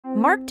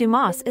Mark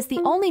Dumas is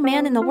the only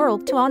man in the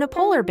world to own a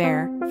polar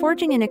bear,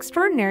 forging an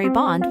extraordinary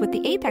bond with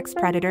the apex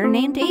predator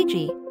named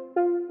AG.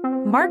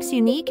 Mark's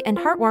unique and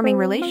heartwarming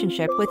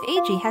relationship with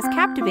AG has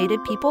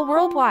captivated people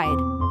worldwide.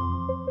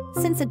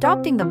 Since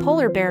adopting the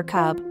polar bear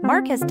cub,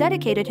 Mark has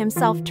dedicated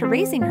himself to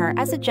raising her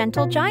as a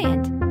gentle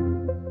giant.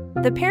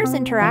 The pair's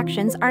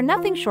interactions are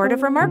nothing short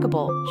of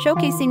remarkable,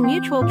 showcasing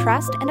mutual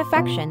trust and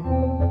affection.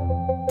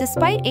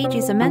 Despite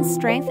AG's immense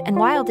strength and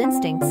wild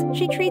instincts,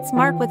 she treats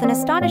Mark with an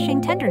astonishing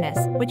tenderness,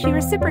 which he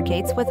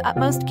reciprocates with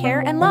utmost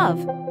care and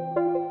love.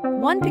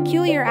 One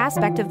peculiar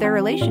aspect of their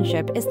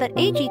relationship is that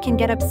AG can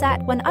get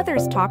upset when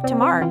others talk to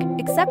Mark,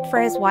 except for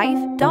his wife,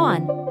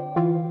 Dawn.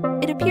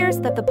 It appears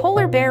that the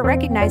polar bear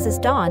recognizes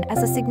Dawn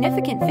as a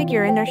significant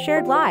figure in their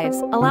shared lives,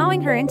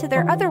 allowing her into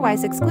their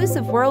otherwise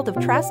exclusive world of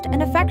trust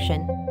and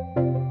affection.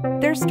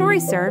 Their story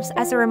serves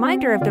as a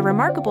reminder of the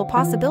remarkable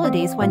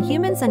possibilities when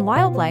humans and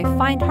wildlife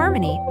find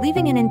harmony,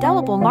 leaving an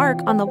indelible mark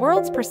on the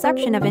world's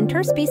perception of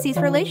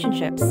interspecies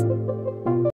relationships.